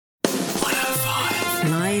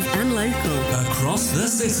Local. Across the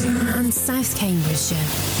city. And South Cambridgeshire.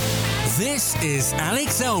 This is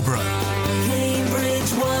Alex Elbrook.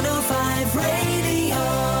 Cambridge 105 Radio.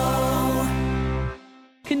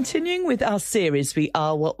 Continuing with our series, We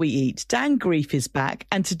Are What We Eat, Dan Grief is back,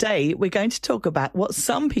 and today we're going to talk about what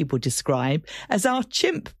some people describe as our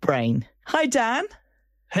chimp brain. Hi, Dan.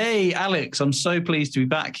 Hey, Alex, I'm so pleased to be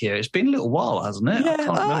back here. It's been a little while, hasn't it? Yeah, I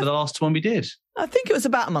can't remember the last one we did. I think it was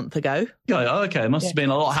about a month ago. Oh, okay. It must have been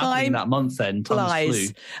a lot happening that month then. Time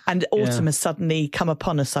flies. And autumn has suddenly come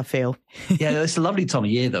upon us, I feel. Yeah, it's a lovely time of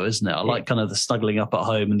year, though, isn't it? I like kind of the snuggling up at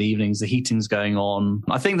home in the evenings, the heating's going on.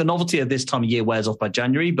 I think the novelty of this time of year wears off by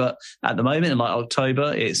January, but at the moment, in like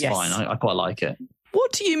October, it's fine. I quite like it.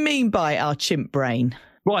 What do you mean by our chimp brain?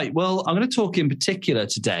 Right. Well, I'm going to talk in particular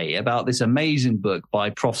today about this amazing book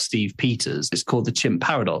by Prof. Steve Peters. It's called The Chimp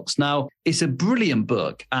Paradox. Now, it's a brilliant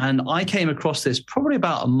book, and I came across this probably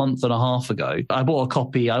about a month and a half ago. I bought a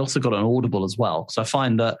copy. I also got an Audible as well. So I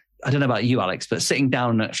find that, I don't know about you, Alex, but sitting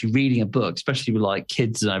down and actually reading a book, especially with like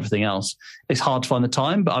kids and everything else, it's hard to find the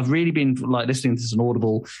time. But I've really been like listening to this on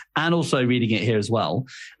Audible and also reading it here as well.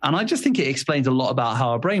 And I just think it explains a lot about how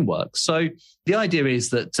our brain works. So the idea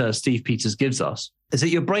is that Steve Peters gives us is that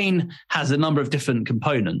your brain has a number of different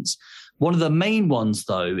components. One of the main ones,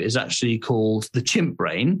 though, is actually called the chimp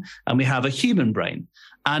brain, and we have a human brain.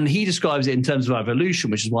 And he describes it in terms of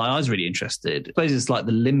evolution, which is why I was really interested. I suppose it's like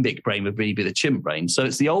the limbic brain would really be the chimp brain. So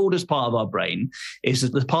it's the oldest part of our brain. It's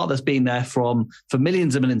the part that's been there for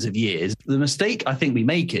millions and millions of years. The mistake I think we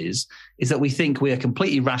make is that we think we are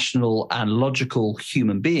completely rational and logical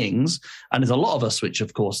human beings. And there's a lot of us, which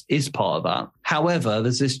of course is part of that. However,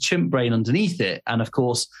 there's this chimp brain underneath it. And of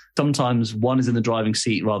course, sometimes one is in the driving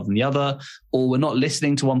seat rather than the other, or we're not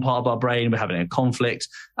listening to one part of our brain, we're having a conflict.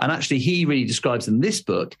 And actually, he really describes in this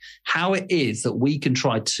book how it is that we can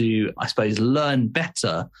try to, I suppose, learn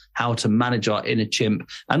better how to manage our inner chimp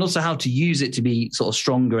and also how to use it to be sort of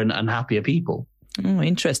stronger and happier people. Oh,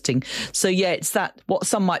 interesting. So, yeah, it's that what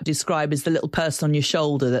some might describe as the little person on your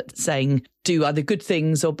shoulder that's saying, do either good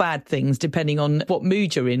things or bad things, depending on what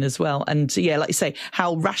mood you're in as well. And yeah, like you say,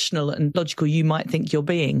 how rational and logical you might think you're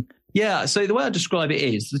being. Yeah, so the way I describe it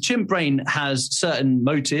is the chimp brain has certain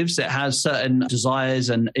motives, it has certain desires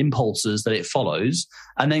and impulses that it follows.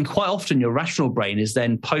 And then quite often your rational brain is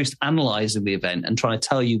then post-analyzing the event and trying to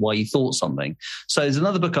tell you why you thought something. So there's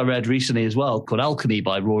another book I read recently as well called Alchemy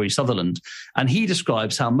by Rory Sutherland. And he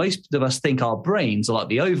describes how most of us think our brains are like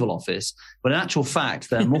the Oval Office, but in actual fact,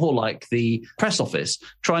 they're more like the press office,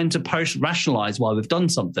 trying to post-rationalize why we've done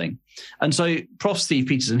something. And so Prof. Steve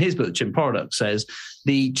Peters in his book, The Chimp Paradox, says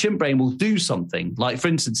the chimp brain will do something. Like, for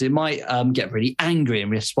instance, it might get really angry and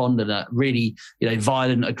respond in a really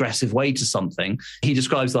violent, aggressive way to something. He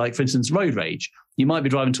describes, like, for instance, road rage. You might be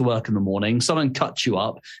driving to work in the morning, someone cuts you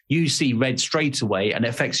up, you see red straight away, and it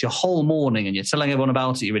affects your whole morning, and you're telling everyone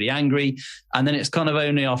about it, you're really angry. And then it's kind of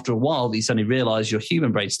only after a while that you suddenly realize your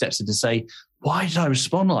human brain steps in to say, why did I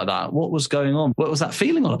respond like that? What was going on? What was that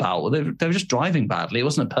feeling all about? Well, they were just driving badly. It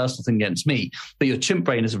wasn't a personal thing against me, but your chimp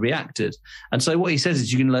brain has reacted. And so what he says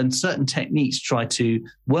is you can learn certain techniques to try to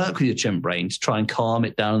work with your chimp brain to try and calm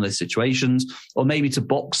it down in those situations, or maybe to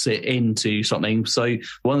box it into something. So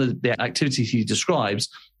one of the activities he describes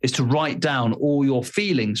is to write down all your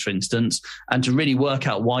feelings, for instance, and to really work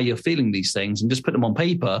out why you're feeling these things and just put them on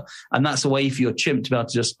paper. And that's a way for your chimp to be able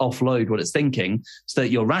to just offload what it's thinking so that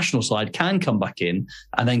your rational side can come back in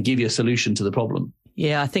and then give you a solution to the problem.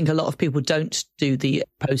 Yeah, I think a lot of people don't do the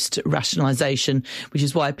post-rationalisation, which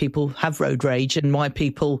is why people have road rage and why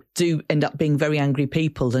people do end up being very angry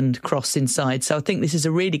people and cross inside. So I think this is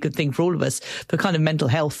a really good thing for all of us, for kind of mental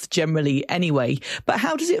health generally anyway. But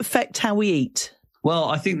how does it affect how we eat? Well,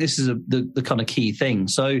 I think this is the kind of key thing.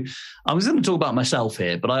 So I was going to talk about myself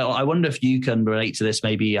here, but I wonder if you can relate to this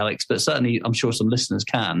maybe, Alex, but certainly I'm sure some listeners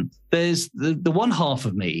can. There's the one half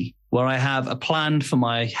of me where I have a plan for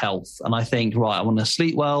my health and I think, right, I want to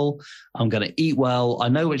sleep well, I'm going to eat well, I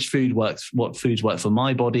know which food works, what foods work for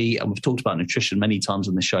my body, and we've talked about nutrition many times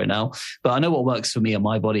on the show now, but I know what works for me and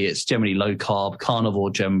my body. It's generally low carb,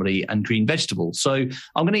 carnivore generally, and green vegetables. So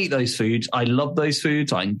I'm going to eat those foods. I love those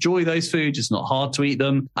foods. I enjoy those foods. It's not hard to eat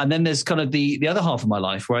them. And then there's kind of the other half of my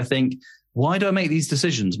life where I think, why do I make these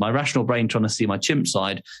decisions? My rational brain trying to see my chimp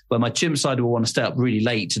side, where my chimp side will want to stay up really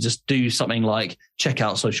late to just do something like check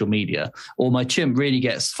out social media. Or my chimp really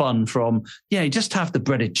gets fun from, just have the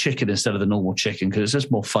breaded chicken instead of the normal chicken because it's just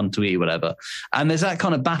more fun to eat, whatever. And there's that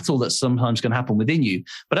kind of battle that's sometimes going to happen within you.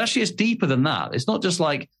 But actually, it's deeper than that. It's not just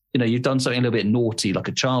like you've done something a little bit naughty, like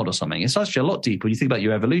a child or something. It's actually a lot deeper when you think about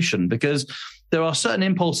your evolution, because there are certain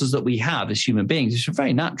impulses that we have as human beings, which are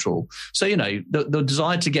very natural. So, the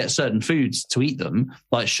desire to get certain foods to eat them,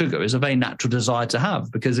 like sugar, is a very natural desire to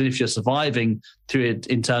have, because if you're surviving through it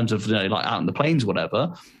in terms of, like out in the plains or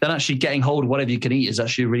whatever, then actually getting hold of whatever you can eat is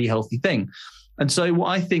actually a really healthy thing. And so what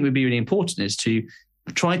I think would be really important is to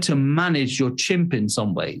try to manage your chimp in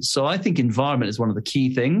some ways. So I think environment is one of the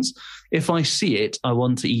key things. If I see it, I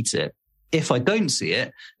want to eat it. If I don't see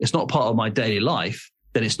it, it's not part of my daily life,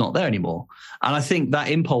 then it's not there anymore. And I think that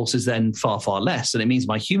impulse is then far, far less. And it means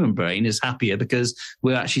my human brain is happier because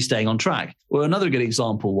we're actually staying on track. Well, another good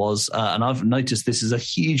example was, and I've noticed this is a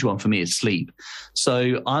huge one for me, is sleep.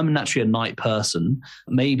 So I'm naturally a night person.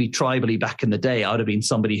 Maybe tribally back in the day, I would have been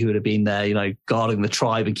somebody who would have been there, guarding the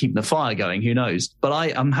tribe and keeping the fire going. Who knows? But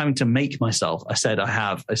I'm having to make myself. I said I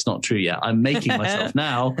have. It's not true yet. I'm making myself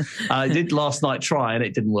now. I did last night try and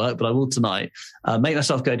it didn't work, but I will tonight. Make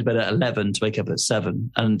myself go to bed at 11 to wake up at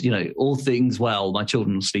 7. And, all things well, my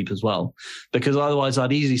children will sleep as well, because otherwise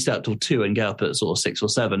I'd easily stay up till 2 and get up at sort of 6 or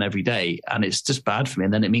 7 every day. And it's just bad for me.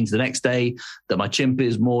 And then it means the next day that my chimp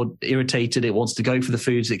is more irritated. It wants to go for the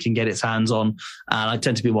foods it can get its hands on. And I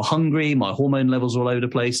tend to be more hungry. My hormone levels are all over the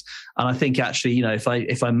place. And I think actually,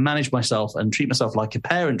 if I manage myself and treat myself like a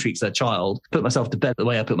parent treats their child, put myself to bed the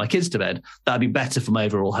way I put my kids to bed, that'd be better for my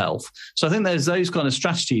overall health. So I think there's those kind of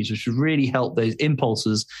strategies which would really help those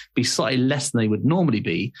impulses be slightly less than they would normally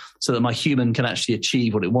be, so that my human can actually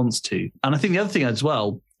achieve what it wants to. And I think the other thing as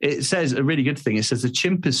well, it says a really good thing. It says the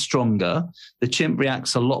chimp is stronger. The chimp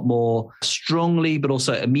reacts a lot more strongly, but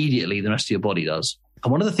also immediately than the rest of your body does.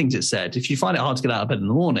 And one of the things it said, if you find it hard to get out of bed in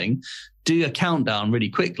the morning, do a countdown really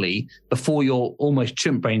quickly before your almost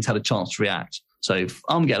chimp brain's had a chance to react. So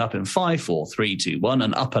I'm getting up in 5, 4, 3, 2, 1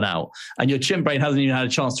 and up and out. And your chimp brain hasn't even had a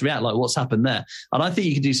chance to react, like what's happened there. And I think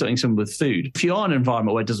you can do something similar with food. If you are in an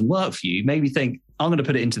environment where it doesn't work for you, maybe think, I'm going to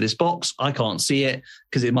put it into this box. I can't see it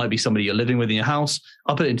because it might be somebody you're living with in your house.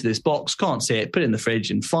 I'll put it into this box, can't see it, put it in the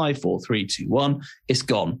fridge in 5, 4, 3, 2, 1. It's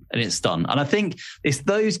gone and it's done. And I think it's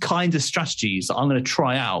those kinds of strategies that I'm going to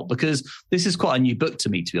try out, because this is quite a new book to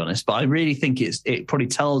me, to be honest. But I really think it probably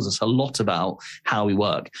tells us a lot about how we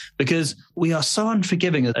work, because we are so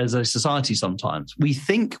unforgiving as a society sometimes. We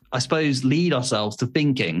think, I suppose, lead ourselves to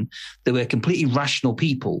thinking that we're completely rational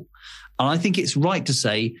people. And I think it's right to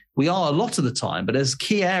say we are a lot of the time, but there's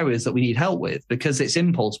key areas that we need help with because it's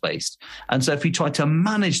impulse based. And so if we try to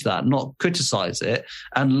manage that, not criticize it,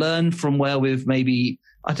 and learn from where we've maybe,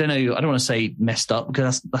 I don't want to say messed up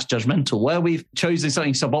because that's judgmental, where we've chosen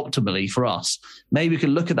something suboptimally for us, maybe we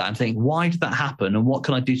can look at that and think, why did that happen? And what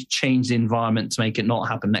can I do to change the environment to make it not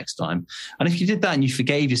happen next time? And if you did that and you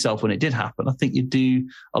forgave yourself when it did happen, I think you'd do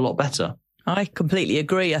a lot better. I completely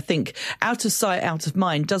agree. I think out of sight, out of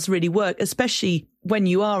mind does really work, especially when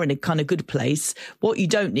you are in a kind of good place. What you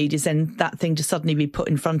don't need is then that thing to suddenly be put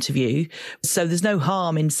in front of you. So there's no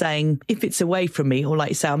harm in saying, if it's away from me, or like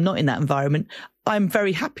you say, I'm not in that environment, I'm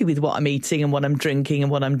very happy with what I'm eating and what I'm drinking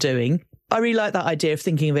and what I'm doing. I really like that idea of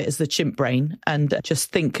thinking of it as the chimp brain and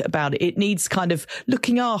just think about it. It needs kind of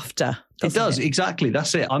looking after. It does, exactly.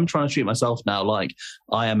 That's it. I'm trying to treat myself now like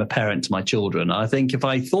I am a parent to my children. I think if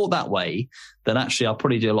I thought that way, then actually I'll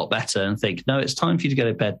probably do a lot better and think, no, it's time for you to go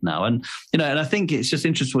to bed now. And, and I think it's just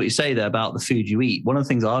interesting what you say there about the food you eat. One of the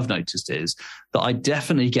things I've noticed is that I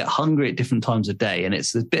definitely get hungry at different times of day, and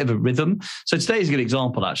it's a bit of a rhythm. So today's a good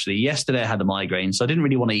example, actually. Yesterday I had a migraine, so I didn't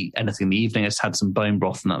really want to eat anything in the evening. I just had some bone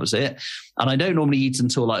broth and that was it. And I don't normally eat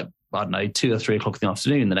until 2 or 3 o'clock in the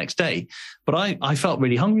afternoon the next day. But I felt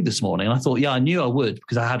really hungry this morning. And I thought, I knew I would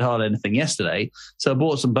because I had hardly anything yesterday. So I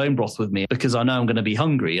brought some bone broth with me because I know I'm going to be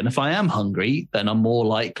hungry. And if I am hungry, then I'm more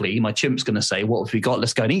likely, my chimp's going to say, what have we got?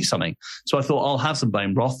 Let's go and eat something. So I thought I'll have some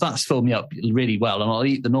bone broth. That's filled me up really well and I'll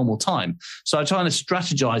eat the normal time. So I try to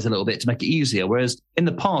strategize a little bit to make it easier. Whereas in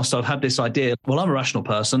the past, I've had this idea, well, I'm a rational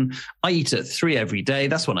person. I eat at 3 every day.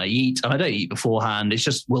 That's when I eat. And I don't eat beforehand. It's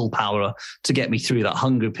just willpower to get me through that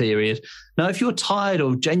hunger period. Now, if you're tired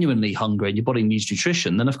or genuinely hungry and your body needs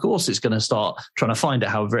nutrition, then of course it's going to start trying to find it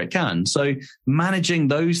however it can. So managing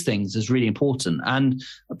those things is really important. And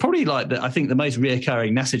probably I think the most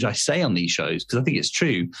reoccurring message I say on these shows, because I think it's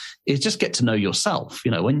true, is just get to know yourself.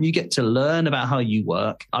 When you get to learn about how you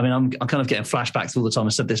work, I mean, I'm kind of getting flashbacks all the time. I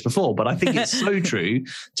said this before, but I think it's so true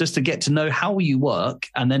just to get to know how you work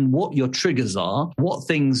and then what your triggers are, what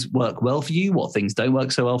things work well for you, what things don't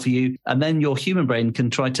work so well for you. And then your human brain can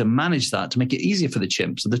try to manage that to make it easier for the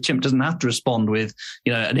chimp. So the chimp doesn't have to respond with,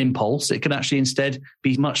 an impulse. It can actually instead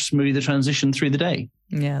be much smoother transition through the day.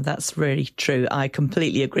 Yeah, that's really true. I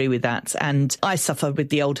completely agree with that. And I suffer with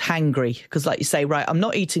the old hangry because, like you say, right, I'm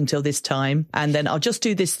not eating till this time and then I'll just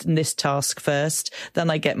do this and this task first. Then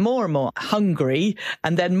I get more and more hungry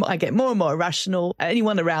and then I get more and more irrational.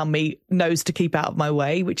 Anyone around me knows to keep out of my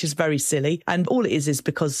way, which is very silly. And all it is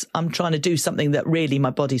because I'm trying to do something that really my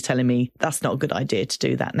body's telling me that's not a good idea to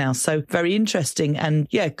do that now. So very interesting. And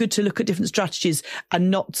yeah, good to look at different strategies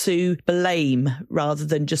and not to blame rather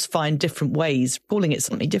than just find different ways. Calling it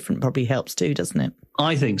something different probably helps too, doesn't it?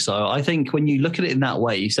 I think so. I think when you look at it in that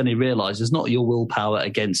way, you suddenly realise it's not your willpower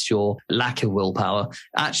against your lack of willpower.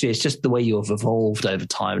 Actually, it's just the way you have evolved over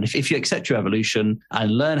time. And if you accept your evolution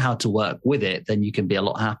and learn how to work with it, then you can be a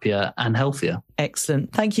lot happier and healthier.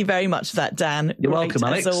 Excellent. Thank you very much for that, Dan. You're welcome,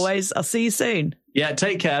 Alex. As always, I'll see you soon. Yeah,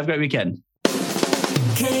 take care. Have a great weekend.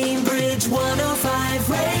 Cambridge 105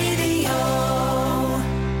 Radio.